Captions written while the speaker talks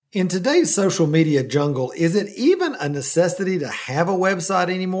In today's social media jungle, is it even a necessity to have a website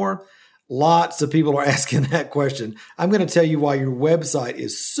anymore? Lots of people are asking that question. I'm going to tell you why your website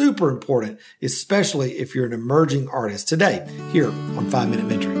is super important, especially if you're an emerging artist today, here on 5 Minute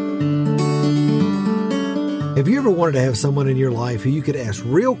Mentoring. Have you ever wanted to have someone in your life who you could ask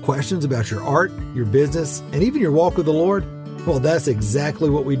real questions about your art, your business, and even your walk with the Lord? Well, that's exactly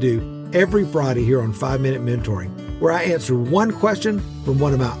what we do every Friday here on 5 Minute Mentoring, where I answer one question from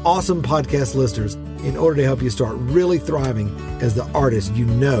one of my awesome podcast listeners in order to help you start really thriving as the artist you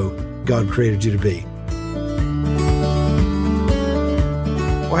know God created you to be.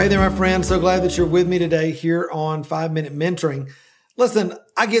 Well, hey there, my friend. So glad that you're with me today here on 5 Minute Mentoring. Listen,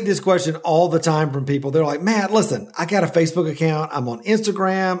 I get this question all the time from people. They're like, Matt, listen, I got a Facebook account. I'm on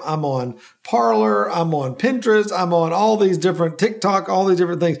Instagram. I'm on Parler. I'm on Pinterest. I'm on all these different TikTok, all these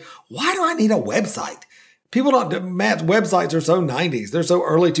different things. Why do I need a website? People don't, Matt's websites are so 90s. They're so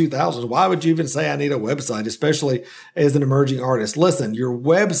early 2000s. Why would you even say I need a website, especially as an emerging artist? Listen, your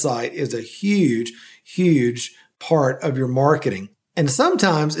website is a huge, huge part of your marketing. And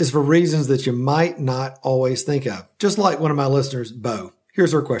sometimes it's for reasons that you might not always think of. Just like one of my listeners, Bo.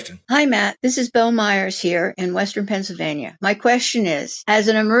 Here's her question. Hi, Matt. This is Bill Myers here in Western Pennsylvania. My question is, as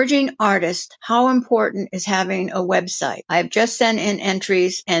an emerging artist, how important is having a website? I've just sent in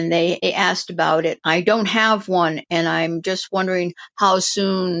entries and they asked about it. I don't have one, and I'm just wondering how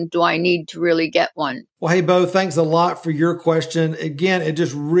soon do I need to really get one? Well, hey, Bo, thanks a lot for your question. Again, it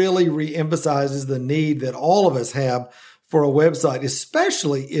just really reemphasizes the need that all of us have for a website,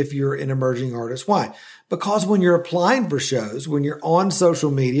 especially if you're an emerging artist. Why? Because when you're applying for shows, when you're on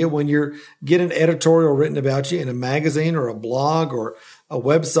social media, when you're getting editorial written about you in a magazine or a blog or a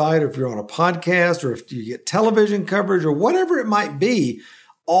website, or if you're on a podcast, or if you get television coverage or whatever it might be,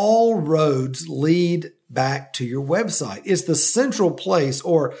 all roads lead back to your website. It's the central place,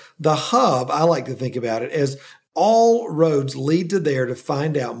 or the hub. I like to think about it as all roads lead to there to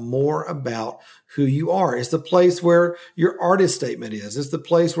find out more about who you are. It's the place where your artist statement is. It's the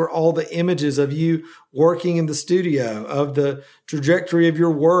place where all the images of you working in the studio, of the trajectory of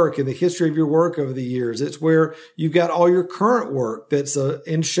your work and the history of your work over the years. It's where you've got all your current work that's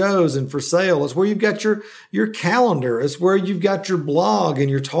in shows and for sale. It's where you've got your calendar. It's where you've got your blog and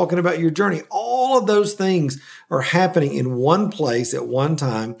you're talking about your journey. All of those things are happening in one place at one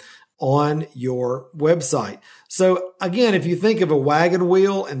time on your website. So again, if you think of a wagon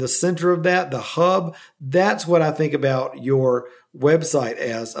wheel and the center of that, the hub, that's what I think about your website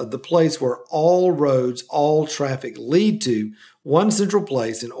as, the place where all roads, all traffic lead to one central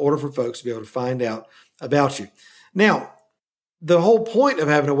place in order for folks to be able to find out about you. Now, the whole point of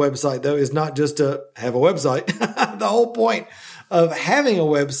having a website, though, is not just to have a website. The whole point of having a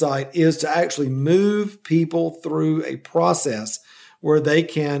website is to actually move people through a process where they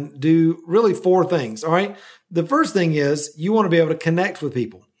can do really 4 things. All right. The first thing is you want to be able to connect with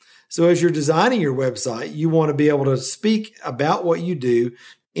people. So as you're designing your website, you want to be able to speak about what you do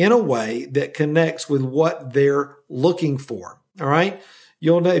in a way that connects with what they're looking for. All right.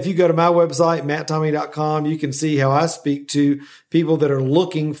 You'll know if you go to my website, matttommey.com, you can see how I speak to people that are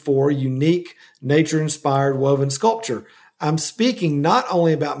looking for unique nature-inspired woven sculpture. I'm speaking not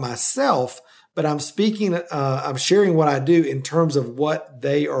only about myself, but I'm sharing what I do in terms of what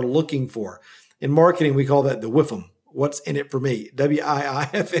they are looking for. In marketing, we call that the WIFM. What's in it for me?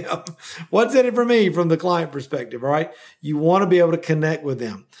 WIIFM. What's in it for me from the client perspective, all right? You want to be able to connect with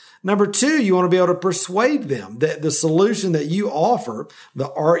them. Number 2, you want to be able to persuade them that the solution that you offer, the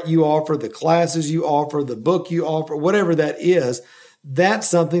art you offer, the classes you offer, the book you offer, whatever that is, that's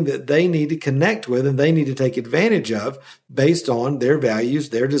something that they need to connect with and they need to take advantage of based on their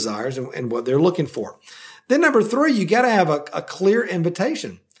values, their desires, and what they're looking for. Then number 3, you got to have a clear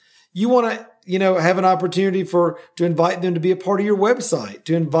invitation. You want to, have an opportunity to invite them to be a part of your website,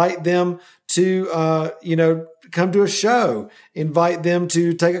 to invite them to, come to a show, invite them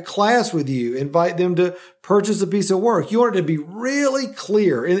to take a class with you, invite them to purchase a piece of work. You want it to be really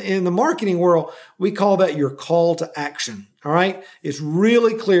clear. In the marketing world, we call that your call to action. All right. It's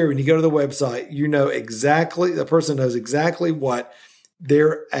really clear when you go to the website, the person knows exactly what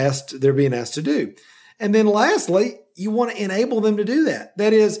they're being asked to do. And then lastly, you want to enable them to do that.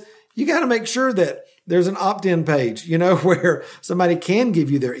 That is, you got to make sure that there's an opt-in page, where somebody can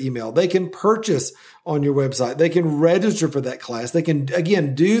give you their email. They can purchase on your website. They can register for that class. They can,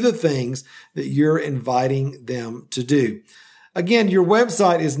 again, do the things that you're inviting them to do. Again, your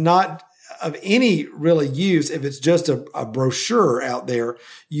website is not of any really use if it's just a brochure out there.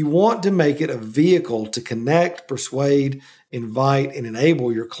 You want to make it a vehicle to connect, persuade, invite, and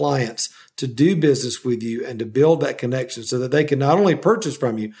enable your clients to do business with you and to build that connection so that they can not only purchase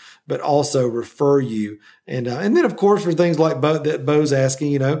from you, but also refer you. And then, of course, for things like that Bo's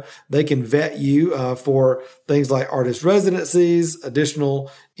asking, they can vet you for things like artist residencies,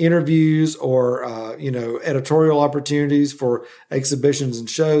 additional interviews, or, editorial opportunities for exhibitions and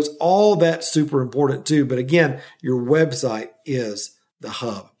shows. All that's super important too. But again, your website is the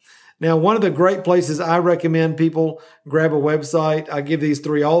hub. Now, one of the great places I recommend people grab a website, I give these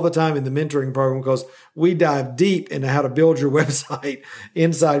 3 all the time in the mentoring program because we dive deep into how to build your website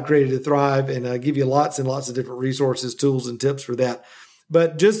inside Created to Thrive, and give you lots and lots of different resources, tools, and tips for that.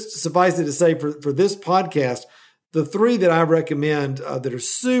 But just suffice it to say, for this podcast, the 3 that I recommend that are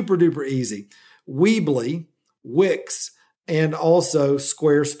super duper easy: Weebly, Wix, and also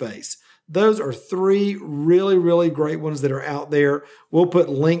Squarespace. Those are 3 really, really great ones that are out there. We'll put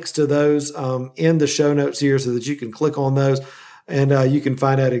links to those in the show notes here so that you can click on those and you can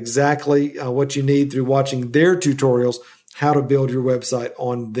find out exactly what you need through watching their tutorials, how to build your website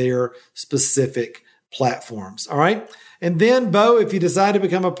on their specific platforms. All right. And then, Bo, if you decide to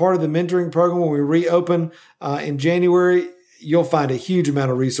become a part of the mentoring program when we reopen in January, you'll find a huge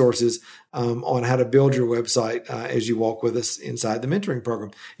amount of resources on how to build your website as you walk with us inside the mentoring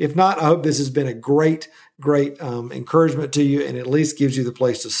program. If not, I hope this has been a great encouragement to you and at least gives you the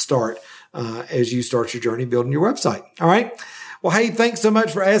place to start as you start your journey building your website. All right. Well, hey, thanks so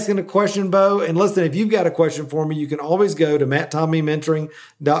much for asking a question, Bo. And listen, if you've got a question for me, you can always go to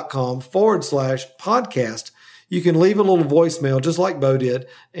matttommeymentoring.com/podcast. You can leave a little voicemail just like Bo did,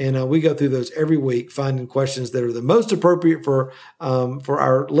 and we go through those every week, finding questions that are the most appropriate for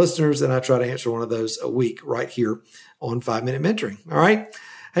our listeners, and I try to answer one of those a week right here on 5-Minute Mentoring. All right?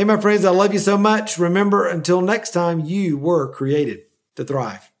 Hey, my friends, I love you so much. Remember, until next time, you were created to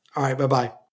thrive. All right, bye-bye.